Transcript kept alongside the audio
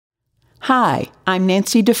Hi, I'm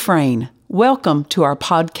Nancy Dufresne. Welcome to our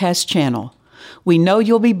podcast channel. We know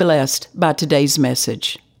you'll be blessed by today's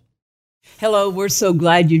message. Hello, we're so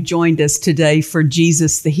glad you joined us today for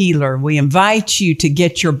Jesus the Healer. We invite you to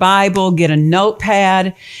get your Bible, get a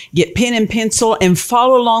notepad, get pen and pencil, and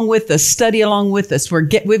follow along with us, study along with us.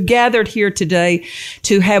 We've gathered here today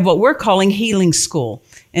to have what we're calling Healing School,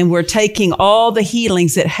 and we're taking all the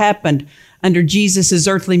healings that happened under Jesus'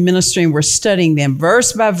 earthly ministry, and we're studying them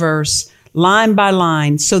verse by verse, line by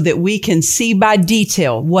line, so that we can see by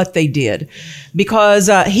detail what they did. Because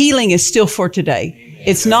healing is still for today.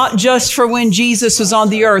 It's not just for when Jesus was on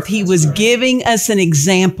the earth. He was giving us an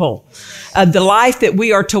example of the life that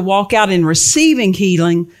we are to walk out in receiving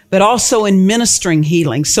healing, but also in ministering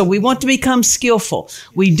healing. So we want to become skillful.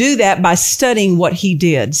 We do that by studying what he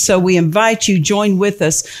did. So we invite you, join with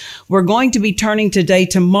us. We're going to be turning today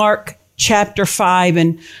to Mark chapter 5,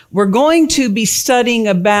 and we're going to be studying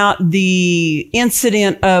about the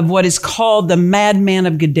incident of what is called the madman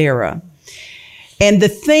of Gadara. And the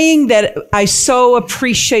thing that I so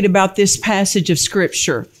appreciate about this passage of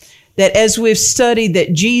scripture, that as we've studied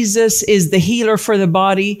that Jesus is the healer for the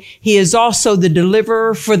body, he is also the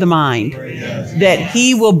deliverer for the mind. That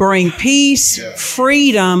he will bring peace,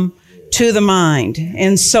 freedom to the mind.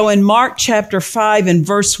 And so in Mark chapter 5 and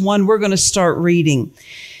verse 1, we're going to start reading.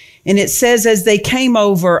 And it says, as they came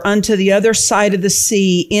over unto the other side of the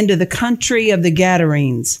sea into the country of the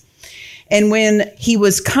Gadarenes. And when he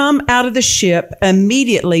was come out of the ship,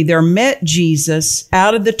 immediately there met Jesus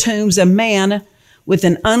out of the tombs a man with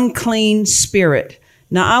an unclean spirit.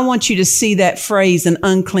 Now, I want you to see that phrase, an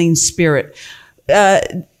unclean spirit.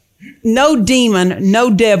 No demon,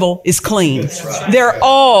 no devil is clean. Right. They're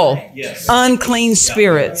all unclean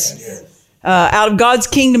spirits. Out of God's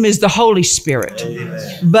kingdom is the Holy Spirit.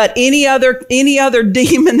 But any other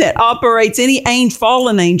demon that operates, any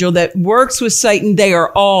fallen angel that works with Satan, they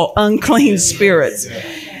are all unclean spirits.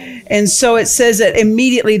 And so it says that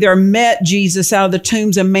immediately there met Jesus out of the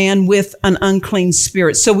tombs a man with an unclean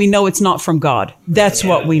spirit. So we know it's not from God. That's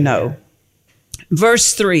what we know.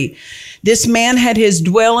 Verse 3, this man had his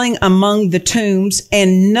dwelling among the tombs,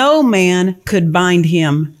 and no man could bind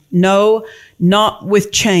him, no, not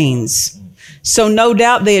with chains. So no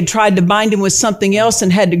doubt they had tried to bind him with something else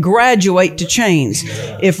and had to graduate to chains.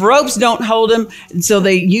 If ropes don't hold him, so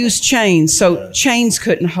they used chains. So chains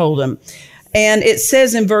couldn't hold him. And it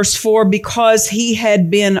says in verse 4, because he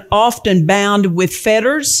had been often bound with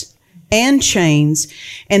fetters and chains,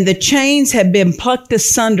 and the chains had been plucked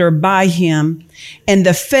asunder by him, and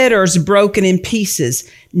the fetters broken in pieces,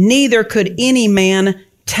 neither could any man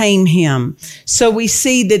tame him. So we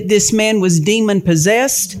see that this man was demon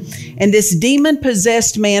possessed, and this demon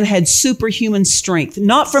possessed man had superhuman strength,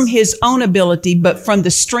 not from his own ability, but from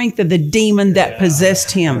the strength of the demon that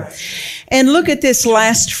possessed him. And look at this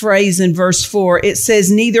last phrase in verse 4. It says,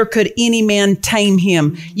 neither could any man tame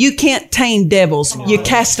him. You can't tame devils. You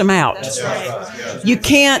cast them out. You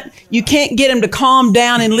can't get them to calm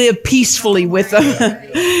down and live peacefully with them.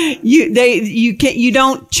 You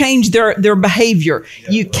don't change their behavior.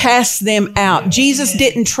 You cast them out. Jesus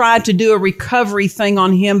didn't try to do a recovery thing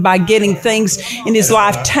on him by getting things in his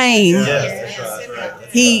life tamed.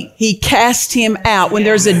 He cast him out. When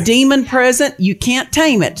there's a demon present, you can't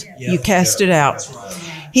tame it. You cast it out.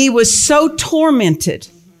 He was so tormented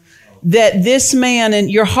that this man,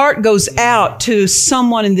 and your heart goes out to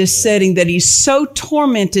someone in this setting, that he's so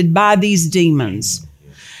tormented by these demons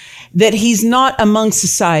that he's not among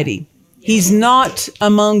society. He's not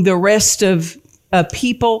among the rest of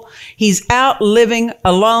people. He's out living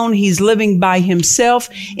alone. He's living by himself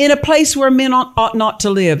in a place where men ought not to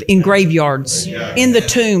live, in graveyards, in the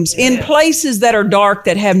tombs, in places that are dark,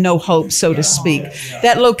 that have no hope, so to speak.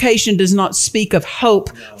 That location does not speak of hope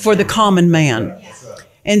for the common man.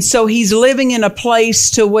 And so he's living in a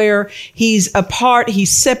place to where he's apart,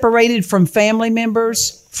 he's separated from family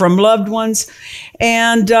members, from loved ones.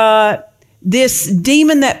 And this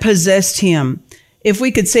demon that possessed him, if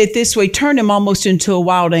we could say it this way, turned him almost into a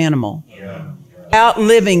wild animal. Out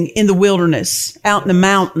living in the wilderness, out in the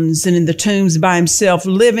mountains and in the tombs by himself,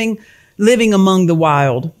 living among the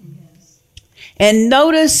wild. And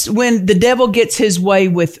notice when the devil gets his way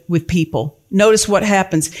with people, notice what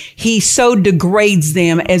happens. He so degrades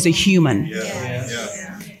them as a human.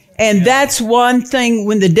 And that's one thing,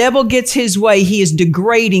 when the devil gets his way, he is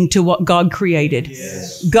degrading to what God created.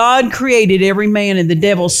 Yes. God created every man, and the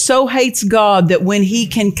devil so hates God that when he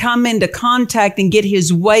can come into contact and get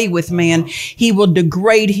his way with man, he will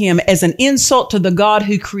degrade him as an insult to the God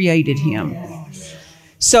who created him.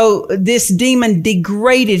 So this demon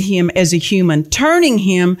degraded him as a human, turning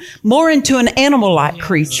him more into an animal-like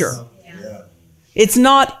creature. It's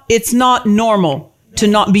not normal to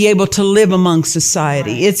not be able to live among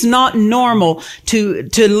society. It's not normal to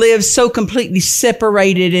live so completely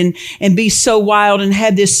separated and be so wild and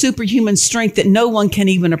have this superhuman strength that no one can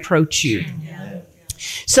even approach you.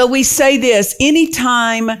 So we say this,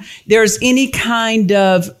 anytime there's any kind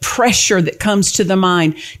of pressure that comes to the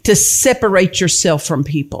mind to separate yourself from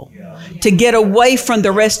people, to get away from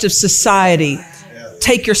the rest of society,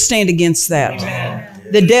 take your stand against that.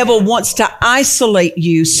 The devil wants to isolate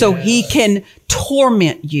you so he can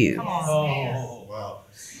torment you.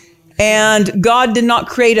 And God did not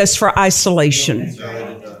create us for isolation.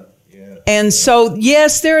 And so,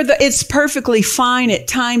 yes, it's perfectly fine at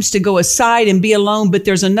times to go aside and be alone, but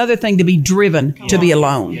there's another thing to be driven to be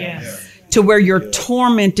alone, to where you're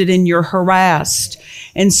tormented and you're harassed.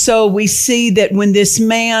 And so we see that when this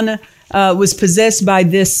man was possessed by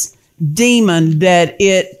this demon, that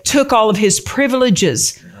it took all of his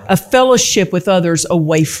privileges of fellowship with others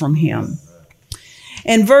away from him.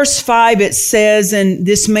 In verse 5, it says, and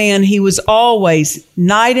this man, he was always,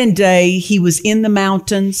 night and day, he was in the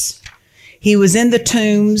mountains, he was in the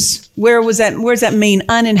tombs. Where does that mean?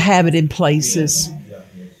 Uninhabited places.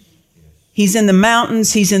 He's in the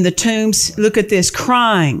mountains, he's in the tombs. Look at this,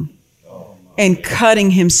 crying and cutting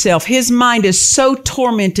himself. His mind is so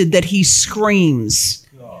tormented that he screams.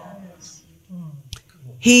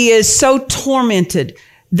 He is so tormented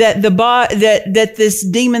that that this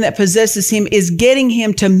demon that possesses him is getting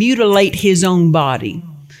him to mutilate his own body.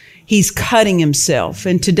 He's cutting himself.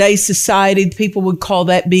 In today's society, people would call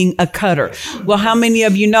that being a cutter. Well, how many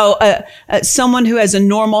of you know someone who has a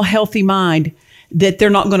normal, healthy mind, that they're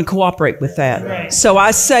not going to cooperate with that? Right. So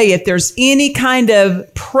I say, if there's any kind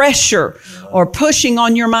of pressure or pushing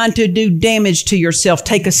on your mind to do damage to yourself,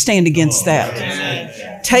 take a stand against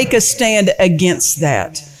that. Take a stand against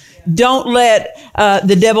that. Don't let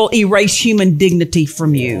the devil erase human dignity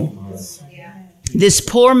from you. This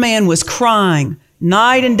poor man was crying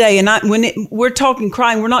night and day. And we're talking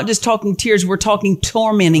crying, we're not just talking tears, we're talking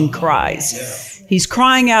tormenting cries. He's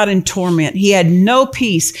crying out in torment. He had no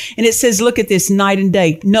peace. And it says, look at this, night and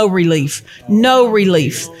day, no relief, no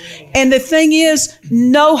relief. And the thing is,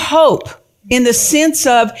 no hope. In the sense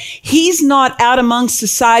of he's not out among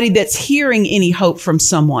society that's hearing any hope from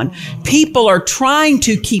someone. People are trying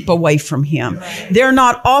to keep away from him. They're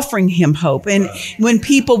not offering him hope. And when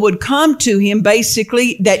people would come to him,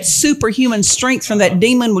 basically that superhuman strength from that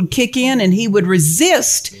demon would kick in and he would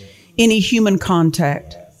resist any human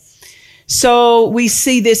contact. So we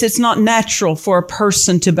see this. It's not natural for a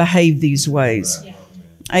person to behave these ways.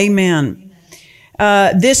 Amen.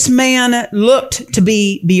 This man looked to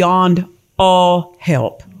be beyond all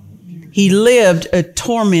help. He lived a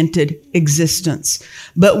tormented existence.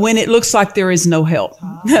 But when it looks like there is no help,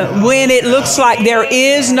 when it looks like there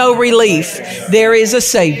is no relief, there is a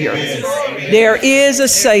Savior. There is a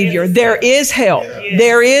Savior. There is help.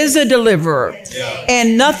 There is a deliverer.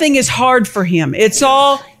 And nothing is hard for him. It's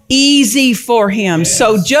all easy for him.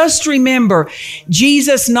 So just remember,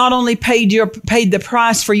 Jesus not only paid the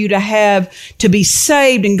price for you to be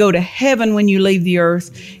saved and go to heaven when you leave the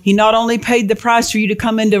earth. He not only paid the price for you to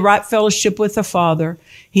come into right fellowship with the Father.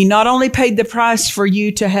 He not only paid the price for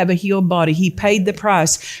you to have a healed body. He paid the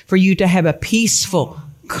price for you to have a peaceful,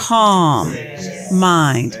 calm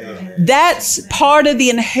mind. That's part of the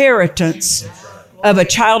inheritance of a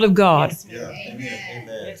child of God.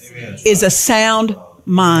 Is a sound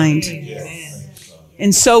mind.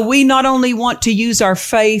 And so we not only want to use our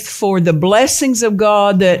faith for the blessings of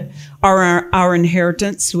God that are our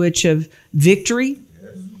inheritance, which of victory,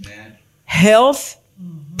 health,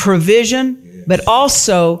 provision, but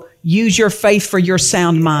also use your faith for your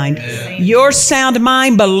sound mind. Your sound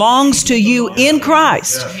mind belongs to you in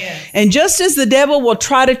Christ. And just as the devil will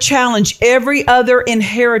try to challenge every other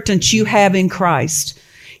inheritance you have in Christ,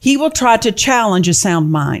 he will try to challenge a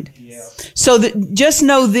sound mind. So just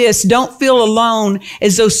know this, don't feel alone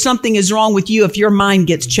as though something is wrong with you if your mind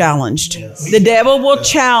gets challenged. The devil will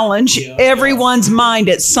challenge everyone's mind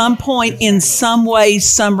at some point, in some way,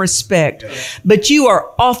 some respect. But you are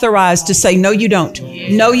authorized to say, no, you don't.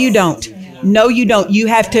 No, you don't. No, you don't. You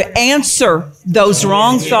have to answer those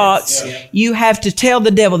wrong thoughts. You have to tell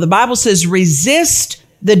the devil. The Bible says, resist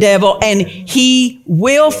the devil and he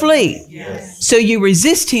will flee. So you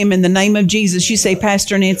resist him in the name of Jesus. You say,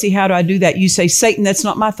 Pastor Nancy, how do I do that? You say, Satan, that's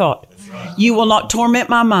not my thought. You will not torment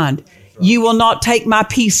my mind. You will not take my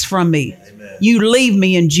peace from me. You leave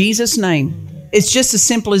me in Jesus' name. It's just as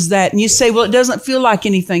simple as that. And you say, well, it doesn't feel like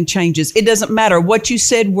anything changes. It doesn't matter. What you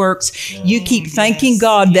said works. You keep thanking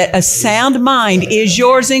God that a sound mind is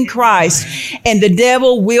yours in Christ and the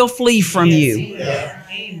devil will flee from you.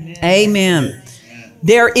 Amen.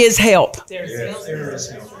 There is help. There is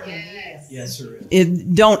help. Yes, there is.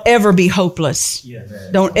 Don't ever be hopeless. Yes.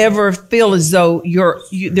 Don't ever feel as though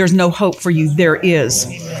there's no hope for you. There is.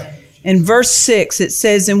 In verse 6, it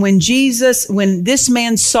says, and when this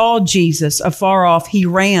man saw Jesus afar off, he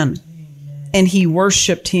ran and he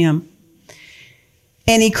worshiped him.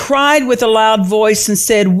 And he cried with a loud voice and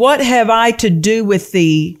said, what have I to do with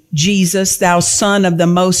thee, Jesus, thou Son of the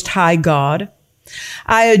Most High God?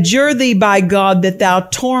 I adjure thee by God that thou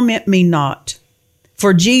torment me not.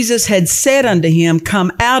 For Jesus had said unto him,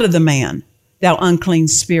 come out of the man, thou unclean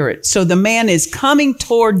spirit. So the man is coming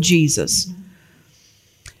toward Jesus.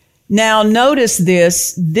 Now notice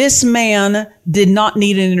this. This man did not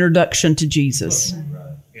need an introduction to Jesus.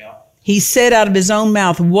 He said out of his own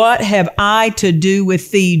mouth, what have I to do with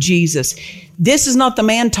thee, Jesus? This is not the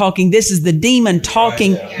man talking. This is the demon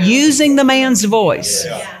talking, using the man's voice.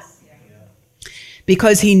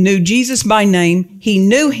 Because he knew Jesus by name, he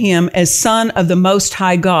knew him as Son of the Most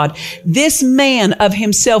High God. This man of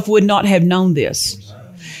himself would not have known this,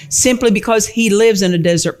 simply because he lives in a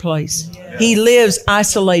desert place. He lives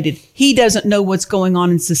isolated. He doesn't know what's going on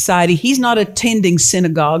in society. He's not attending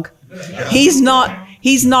synagogue. He's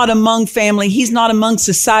not among family. He's not among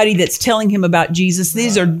society that's telling him about Jesus.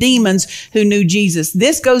 These are demons who knew Jesus.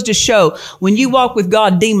 This goes to show when you walk with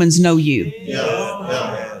God, demons know you.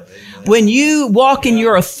 When you walk in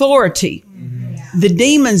your authority, the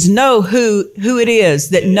demons know who it is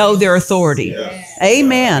that know their authority.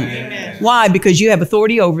 Amen. Why? Because you have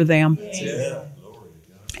authority over them.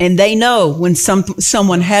 And they know when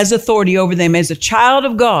someone has authority over them. As a child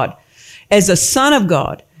of God, as a son of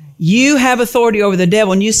God, you have authority over the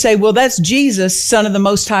devil. And you say, well, that's Jesus, Son of the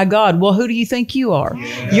Most High God. Well, who do you think you are?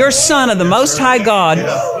 You're Son of the Most High God.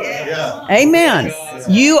 Amen.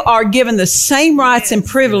 You are given the same rights and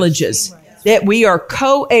privileges that we are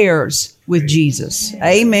co-heirs with Jesus.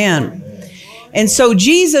 Amen. And so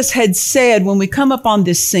Jesus had said, when we come up on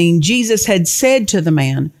this scene, Jesus had said to the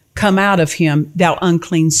man, come out of him, thou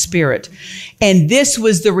unclean spirit. And this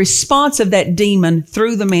was the response of that demon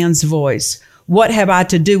through the man's voice. What have I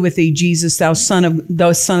to do with thee, Jesus, thou Son of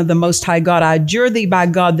the Most High God? I adjure thee by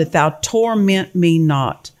God that thou torment me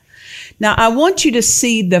not. Now, I want you to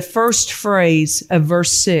see the first phrase of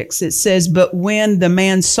verse 6. It says, but when the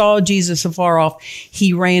man saw Jesus afar off,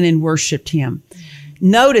 he ran and worshiped him.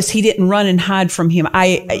 Notice he didn't run and hide from him.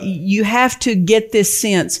 You have to get this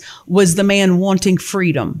sense. Was the man wanting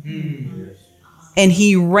freedom? And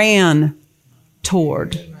he ran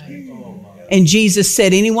toward. And Jesus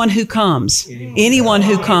said, anyone who comes,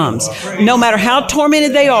 no matter how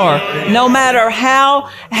tormented they are, no matter how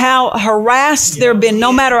harassed they've been,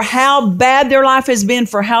 no matter how bad their life has been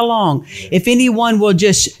for how long, if anyone will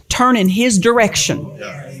just turn in his direction.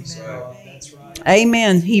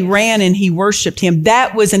 Amen. He ran and he worshiped him.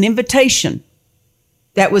 That was an invitation.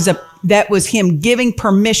 That was him giving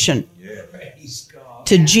permission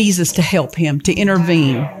to Jesus to help him, to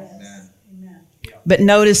intervene. But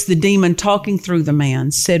notice the demon talking through the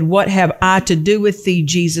man said, what have I to do with thee,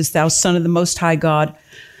 Jesus, thou Son of the Most High God?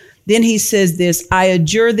 Then he says this, I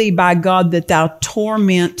adjure thee by God that thou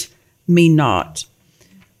torment me not.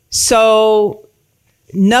 So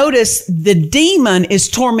notice the demon is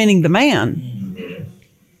tormenting the man.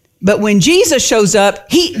 But when Jesus shows up,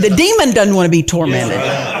 the demon doesn't want to be tormented.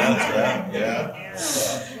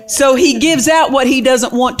 So he gives out what he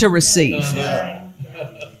doesn't want to receive.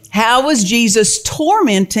 How was Jesus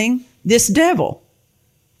tormenting this devil,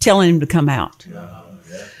 telling him to come out?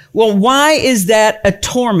 Well, why is that a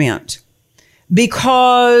torment?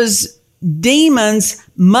 Because demons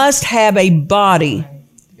must have a body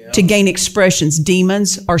to gain expressions.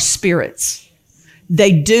 Demons are spirits.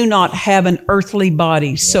 They do not have an earthly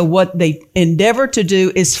body. So what they endeavor to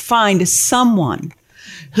do is find someone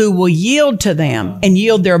who will yield to them and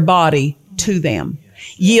yield their body to them,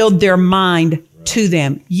 yield their mind to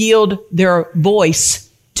them, yield their voice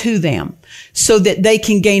to them so that they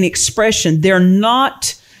can gain expression. They're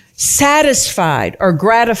not satisfied or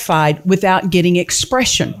gratified without getting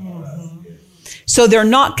expression. So they're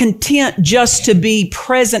not content just to be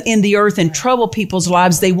present in the earth and trouble people's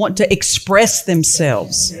lives. They want to express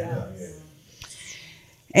themselves.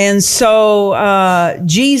 And so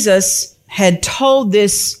Jesus had told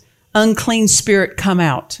this unclean spirit, come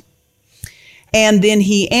out. And then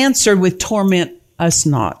he answered with torment us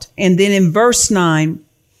not. And then in verse 9,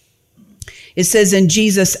 it says, and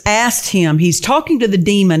Jesus asked him, he's talking to the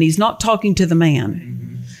demon, he's not talking to the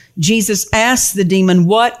man. Jesus asked the demon,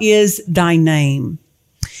 what is thy name?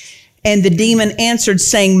 And the demon answered,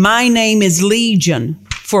 saying, my name is Legion,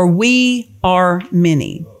 for we are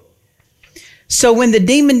many. So when the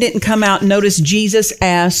demon didn't come out, notice Jesus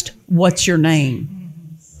asked, "What's your name?"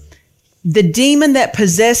 The demon that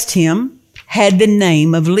possessed him had the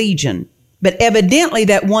name of Legion. But evidently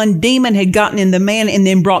that one demon had gotten in the man and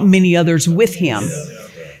then brought many others with him.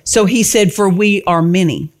 So he said, "For we are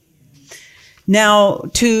many." Now,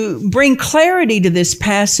 to bring clarity to this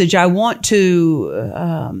passage, I want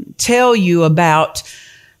to tell you about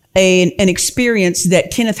an experience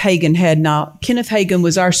that Kenneth Hagin had. Now, Kenneth Hagin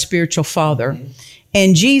was our spiritual father.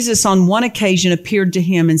 And Jesus on one occasion appeared to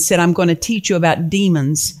him and said, "I'm going to teach you about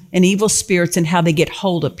demons and evil spirits and how they get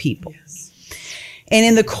hold of people." And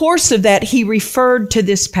in the course of that, he referred to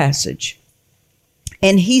this passage.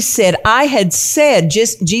 And he said,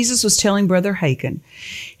 Jesus was telling Brother Hagin,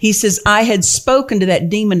 he says, "I had spoken to that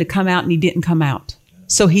demon to come out and he didn't come out."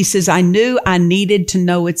 So he says, "I knew I needed to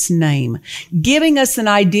know its name," giving us an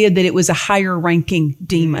idea that it was a higher ranking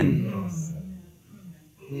demon.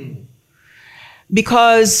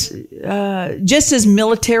 Because just as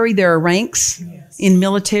military, there are ranks. In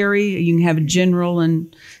military, you can have a general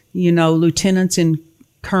and, lieutenants and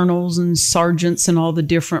colonels and sergeants and all the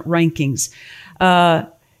different rankings.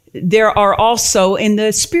 There are also in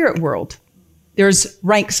the spirit world, there's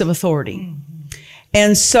ranks of authority.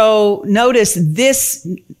 And so notice this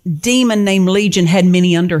demon named Legion had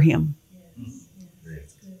many under him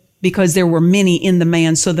because there were many in the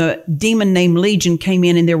man. So the demon named Legion came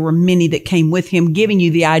in and there were many that came with him, giving you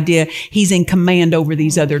the idea he's in command over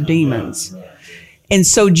these other demons. And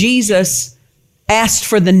so Jesus asked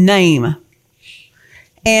for the name.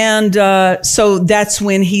 And so that's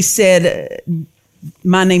when he said,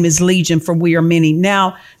 "My name is Legion, for we are many."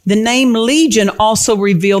 Now, the name Legion also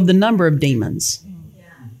revealed the number of demons.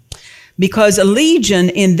 Because a legion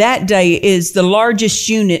in that day is the largest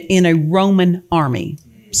unit in a Roman army.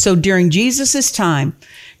 So during Jesus' time,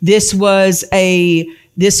 this was a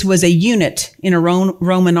unit in a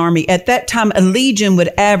Roman army. At that time, a legion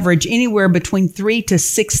would average anywhere between 3,000 to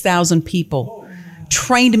 6,000 people,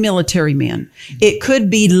 trained military men. It could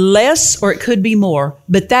be less or it could be more,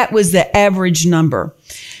 but that was the average number.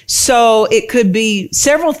 So it could be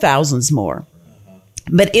several thousands more.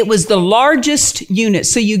 But it was the largest unit.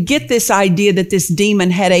 So you get this idea that this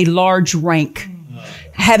demon had a large rank,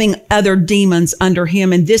 having other demons under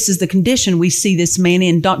him. And this is the condition we see this man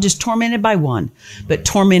in, not just tormented by one, but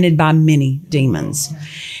tormented by many demons.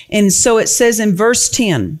 And so it says in verse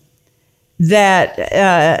 10 that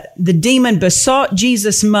the demon besought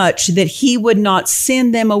Jesus much that he would not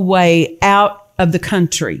send them away out of the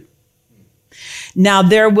country. Now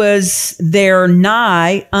there was there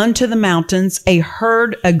nigh unto the mountains a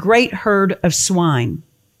great herd of swine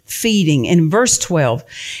feeding. In verse 12,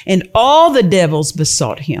 and all the devils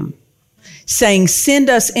besought him, saying, "Send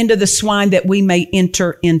us into the swine that we may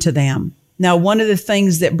enter into them." Now, one of the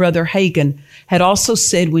things that Brother Hagin had also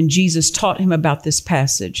said when Jesus taught him about this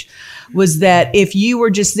passage was that if you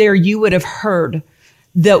were just there, you would have heard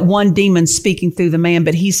that one demon speaking through the man.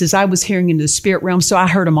 But he says, "I was hearing into the spirit realm, so I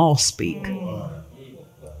heard them all speak."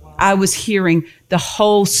 I was hearing the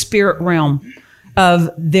whole spirit realm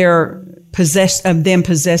of them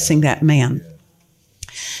possessing that man.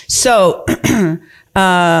 So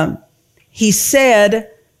he said,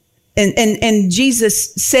 and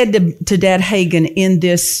Jesus said to Dad Hagin in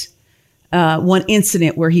this one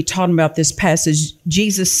incident where he taught him about this passage,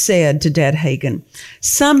 Jesus said to Dad Hagin,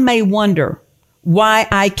 "Some may wonder why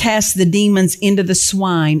I cast the demons into the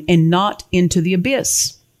swine and not into the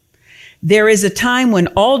abyss. There is a time when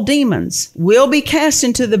all demons will be cast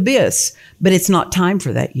into the abyss, but it's not time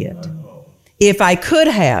for that yet. If I could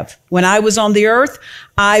have, when I was on the earth,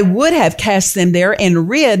 I would have cast them there and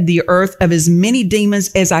rid the earth of as many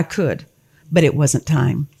demons as I could, but it wasn't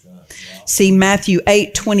time." See Matthew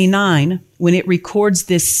 8:29, when it records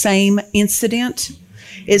this same incident,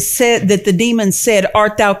 it said that the demon said,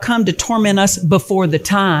 "Art thou come to torment us before the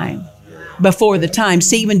time?" Before the time.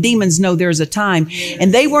 See, even demons know there's a time.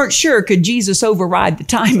 And they weren't sure, could Jesus override the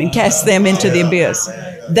time and cast them into the abyss?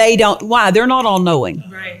 They don't. Why? They're not all knowing.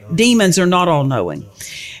 Demons are not all knowing.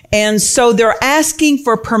 And so they're asking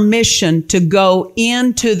for permission to go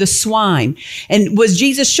into the swine. And was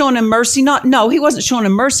Jesus showing them mercy? No, he wasn't showing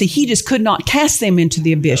them mercy. He just could not cast them into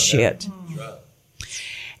the abyss yet.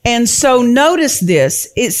 And so notice this.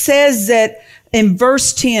 It says that in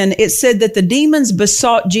verse 10, it said that the demons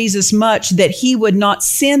besought Jesus much that he would not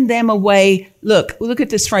send them away. Look at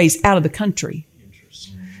this phrase, out of the country.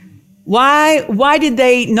 Why did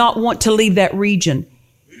they not want to leave that region?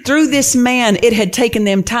 Through this man, it had taken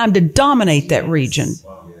them time to dominate that region.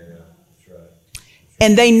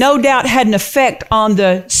 And they no doubt had an effect on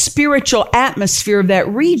the spiritual atmosphere of that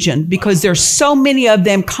region because there's so many of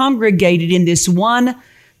them congregated in this one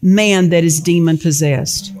man that is demon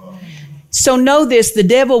possessed. So know this, the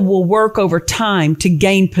devil will work over time to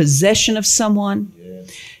gain possession of someone,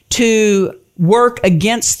 to work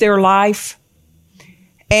against their life,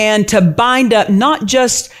 and to bind up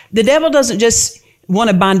the devil doesn't just want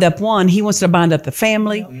to bind up one. He wants to bind up the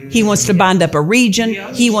family. He wants to bind up a region.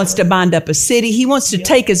 He wants to bind up a city. He wants to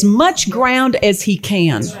take as much ground as he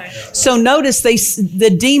can. So notice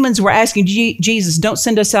the demons were asking Jesus, don't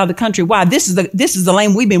send us out of the country. Why? This is the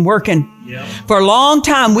land we've been working for a long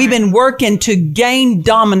time. We've been working to gain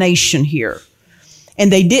domination here. And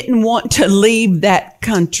they didn't want to leave that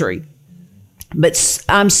country. But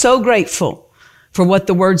I'm so grateful for what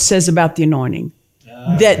the word says about the anointing.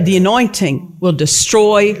 That the anointing will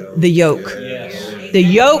destroy the yoke. The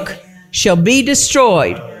yoke shall be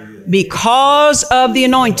destroyed because of the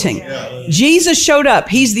anointing. Jesus showed up.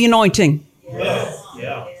 He's the anointing.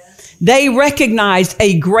 They recognized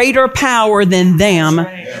a greater power than them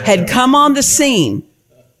had come on the scene.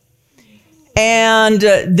 And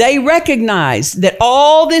they recognized that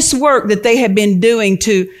all this work that they had been doing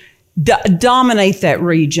to dominate that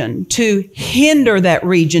region, to hinder that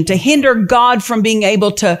region, to hinder God from being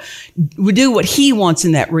able to do what he wants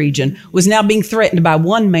in that region, was now being threatened by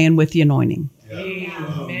one man with the anointing.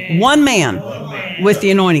 One man with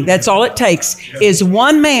the anointing. That's all it takes, is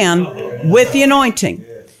one man with the anointing.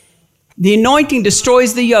 The anointing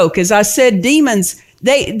destroys the yoke. As I said, demons,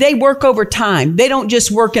 they work over time. They don't just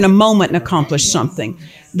work in a moment and accomplish something.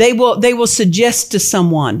 They will suggest to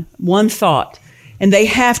someone one thought, and they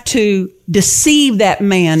have to deceive that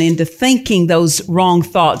man into thinking those wrong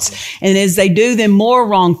thoughts. And as they do, then more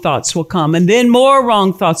wrong thoughts will come, and then more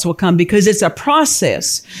wrong thoughts will come, because it's a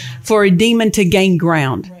process for a demon to gain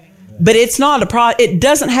ground. But it's not it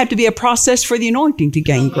doesn't have to be a process for the anointing to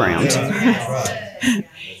gain ground.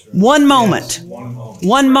 One moment,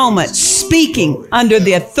 speaking under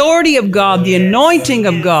the authority of God, the anointing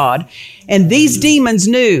of God, and these demons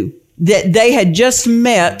knew that they had just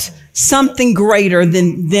met something greater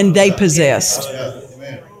than they possessed.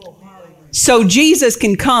 So Jesus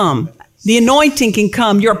can come. The anointing can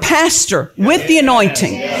come. Your pastor with the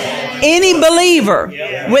anointing. Any believer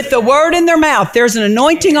with the word in their mouth. There's an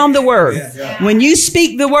anointing on the word. When you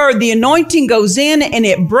speak the word, the anointing goes in and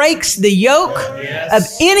it breaks the yoke of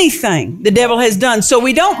anything the devil has done. So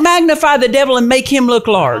we don't magnify the devil and make him look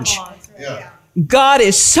large. God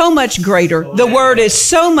is so much greater. The word is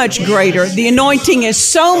so much greater. The anointing is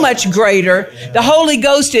so much greater. The Holy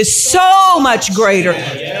Ghost is so much greater.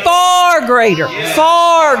 Far greater.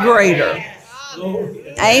 Far greater.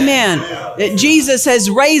 Amen. That Jesus has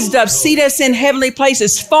raised up, seated us in heavenly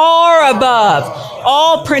places far above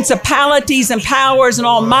all principalities and powers and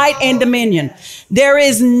all might and dominion. There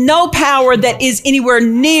is no power that is anywhere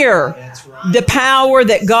near the power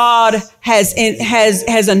that God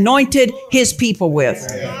has anointed his people with.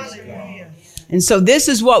 And so this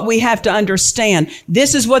is what we have to understand.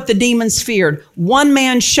 This is what the demons feared. One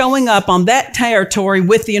man showing up on that territory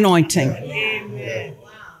with the anointing. Amen.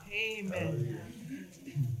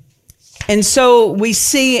 And so we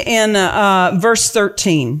see in verse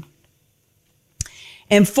 13,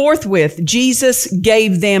 and forthwith Jesus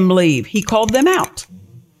gave them leave. He called them out.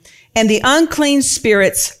 And the unclean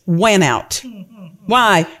spirits went out.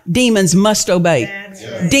 Why? Demons must obey.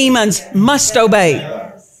 Demons must obey.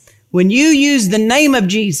 When you use the name of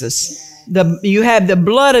Jesus, you have the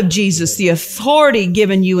blood of Jesus, the authority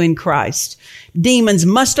given you in Christ. Demons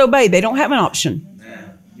must obey. They don't have an option.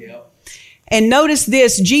 And notice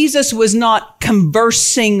this, Jesus was not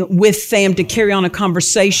conversing with them to carry on a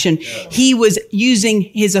conversation. He was using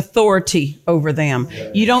his authority over them.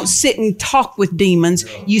 You don't sit and talk with demons.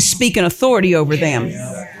 You speak an authority over them.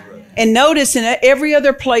 And notice in every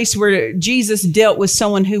other place where Jesus dealt with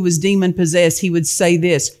someone who was demon possessed, he would say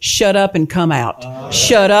this, shut up and come out.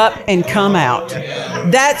 Shut up and come out.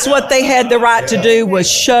 That's what they had the right to do,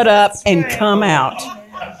 was shut up and come out.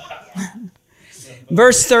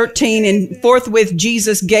 Verse 13, and forthwith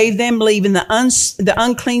Jesus gave them leave, and the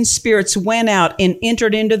unclean spirits went out and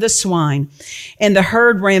entered into the swine. And the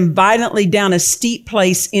herd ran violently down a steep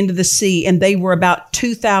place into the sea, and they were about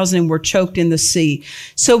 2,000 and were choked in the sea.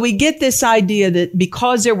 So we get this idea that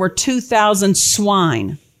because there were 2,000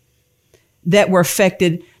 swine that were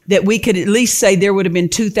affected, that we could at least say there would have been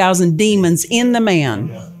 2,000 demons in the man.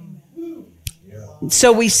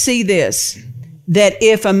 So we see this, that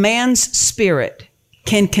if a man's spirit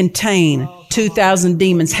can contain 2,000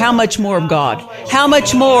 demons. How much more of God? How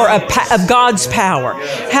much more of God's power?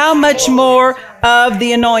 How much more of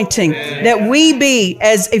the anointing? That we be,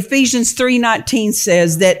 as Ephesians 3:19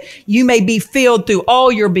 says, that you may be filled through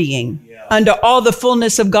all your being, under all the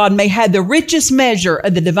fullness of God, may have the richest measure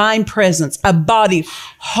of the divine presence, a body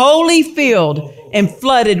wholly filled and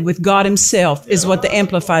flooded with God himself, is what the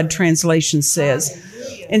Amplified Translation says.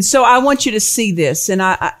 And so I want you to see this. And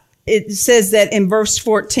it says that in verse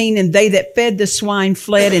 14, and they that fed the swine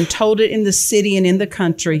fled and told it in the city and in the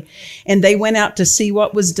country. And they went out to see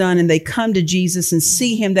what was done. And they come to Jesus and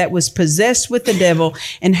see him that was possessed with the devil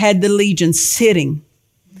and had the legion sitting.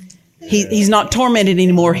 He's not tormented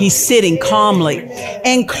anymore. He's sitting calmly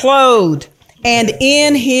and clothed and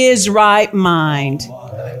in his right mind.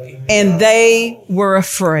 And they were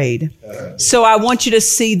afraid. So I want you to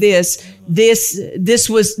see this.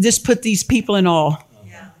 This put these people in awe.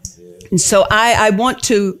 And so I want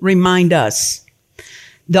to remind us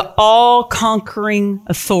the all-conquering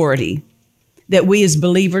authority that we as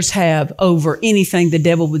believers have over anything the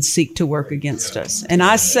devil would seek to work against us. And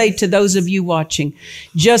I say to those of you watching,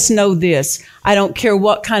 just know this. I don't care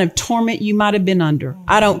what kind of torment you might have been under.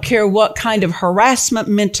 I don't care what kind of harassment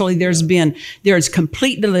mentally there's been. There is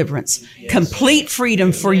complete deliverance, complete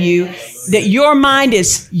freedom for you, that your mind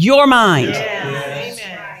is your mind.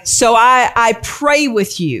 So I pray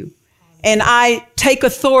with you. And I take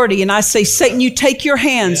authority and I say, Satan, you take your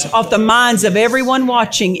hands off the minds of everyone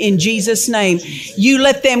watching in Jesus' name. You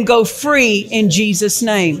let them go free in Jesus'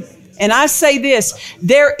 name. And I say this,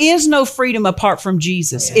 there is no freedom apart from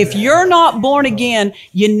Jesus. If you're not born again,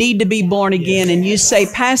 you need to be born again. And you say,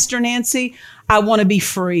 Pastor Nancy, I want to be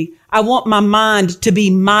free. I want my mind to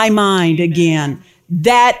be my mind again.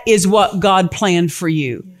 That is what God planned for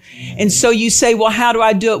you. And so you say, well, how do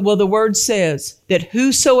I do it? Well, the word says that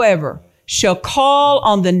whosoever shall call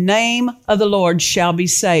on the name of the Lord shall be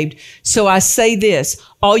saved. So I say this,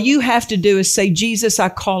 all you have to do is say, Jesus, I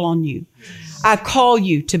call on you. I call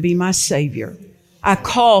you to be my Savior. I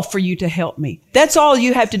call for you to help me. That's all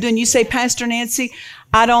you have to do. And you say, Pastor Nancy,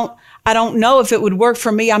 I don't know if it would work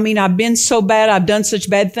for me. I mean, I've been so bad. I've done such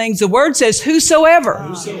bad things. The word says whosoever.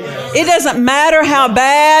 It doesn't matter how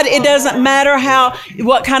bad. It doesn't matter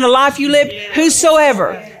what kind of life you lived.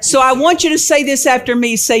 Whosoever. So I want you to say this after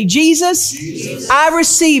me. Say, Jesus, I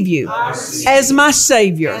receive you as my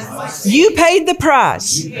Savior. You paid the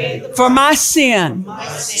price for my sin.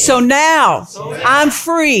 So now I'm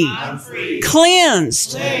free,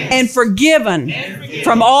 cleansed, and forgiven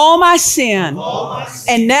from all my sin.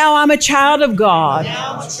 And now I'm a child of God.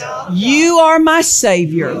 You are my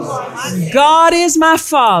Savior. God is my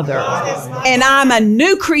Father. And I'm a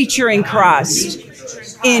new creature in Christ.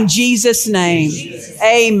 In Jesus' name,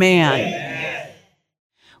 amen.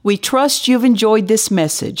 We trust you've enjoyed this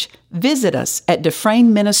message. Visit us at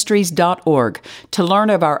DufresneMinistries.org to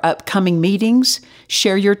learn of our upcoming meetings,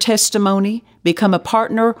 share your testimony, become a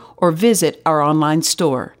partner, or visit our online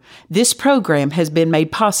store. This program has been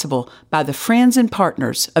made possible by the friends and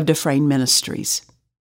partners of Dufresne Ministries.